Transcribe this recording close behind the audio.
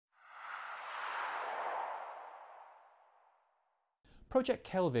Project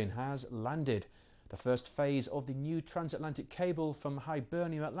Kelvin has landed. The first phase of the new transatlantic cable from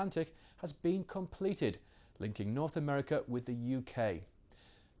Hibernia Atlantic has been completed, linking North America with the UK.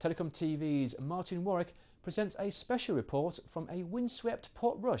 Telecom TV's Martyn Warwick presents a special report from a windswept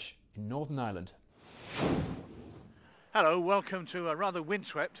Portrush in Northern Ireland. Hello, welcome to a rather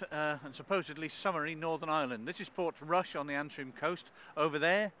windswept and supposedly summery Northern Ireland. This is Portrush on the Antrim coast. Over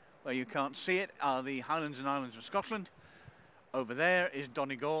there, where you can't see it, are the Highlands and Islands of Scotland. Over there is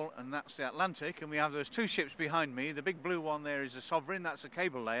Donegal, and that's the Atlantic, and we have those two ships behind me. The big blue one there is the Sovereign, that's a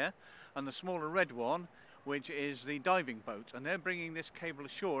cable layer, and the smaller red one, which is the diving boat, and they're bringing this cable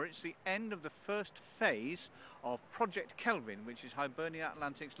ashore. It's the end of the first phase of Project Kelvin, which is Hibernia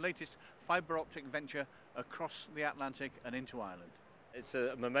Atlantic's latest fibre optic venture across the Atlantic and into Ireland. It's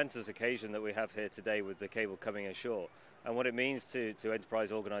a momentous occasion that we have here today with the cable coming ashore, and what it means to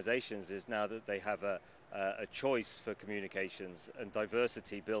enterprise organisations is now that they have a choice for communications and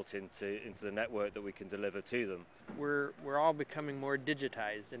diversity built into the network that we can deliver to them. We're all becoming more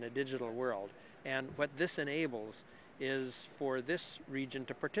digitized in a digital world, and what this enables is for this region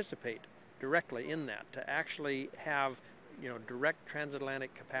to participate directly in that, to actually have direct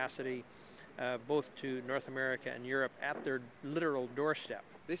transatlantic capacity both to North America and Europe at their literal doorstep.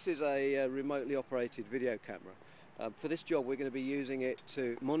 This is a remotely operated video camera. For this job we're going to be using it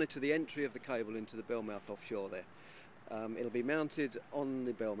to monitor the entry of the cable into the bellmouth offshore there. It'll be mounted on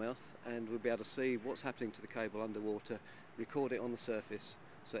the bellmouth, and we'll be able to see what's happening to the cable underwater, record it on the surface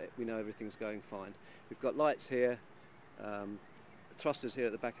so we know everything's going fine. We've got lights here, thrusters here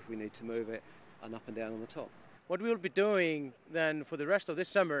at the back if we need to move it, and up and down on the top. What we'll be doing then for the rest of this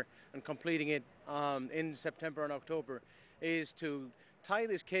summer and completing it in September and October is to tie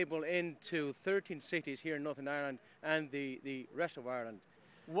this cable into 13 cities here in Northern Ireland and the rest of Ireland.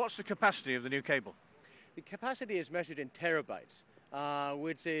 What's the capacity of the new cable? The capacity is measured in terabytes,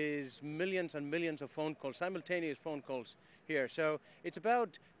 which is millions and millions of phone calls, simultaneous phone calls here. So it's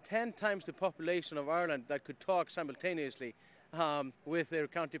about 10 times the population of Ireland that could talk simultaneously with their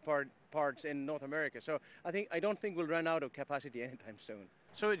counterparts in North America. So I don't think we'll run out of capacity anytime soon.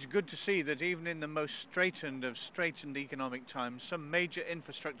 So it's good to see that even in the most straitened of straitened economic times, some major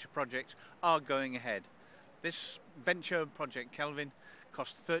infrastructure projects are going ahead. This venture, Project Kelvin,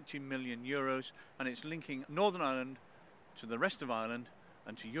 cost 30 million euros, and it's linking Northern Ireland to the rest of Ireland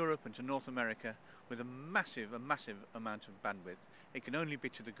and to Europe and to North America with a massive amount of bandwidth. It can only be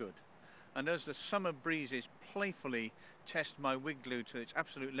to the good. And as the summer breezes playfully test my wig glue to its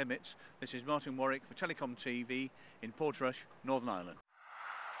absolute limits, this is Martyn Warwick for Telecom TV in Portrush, Northern Ireland.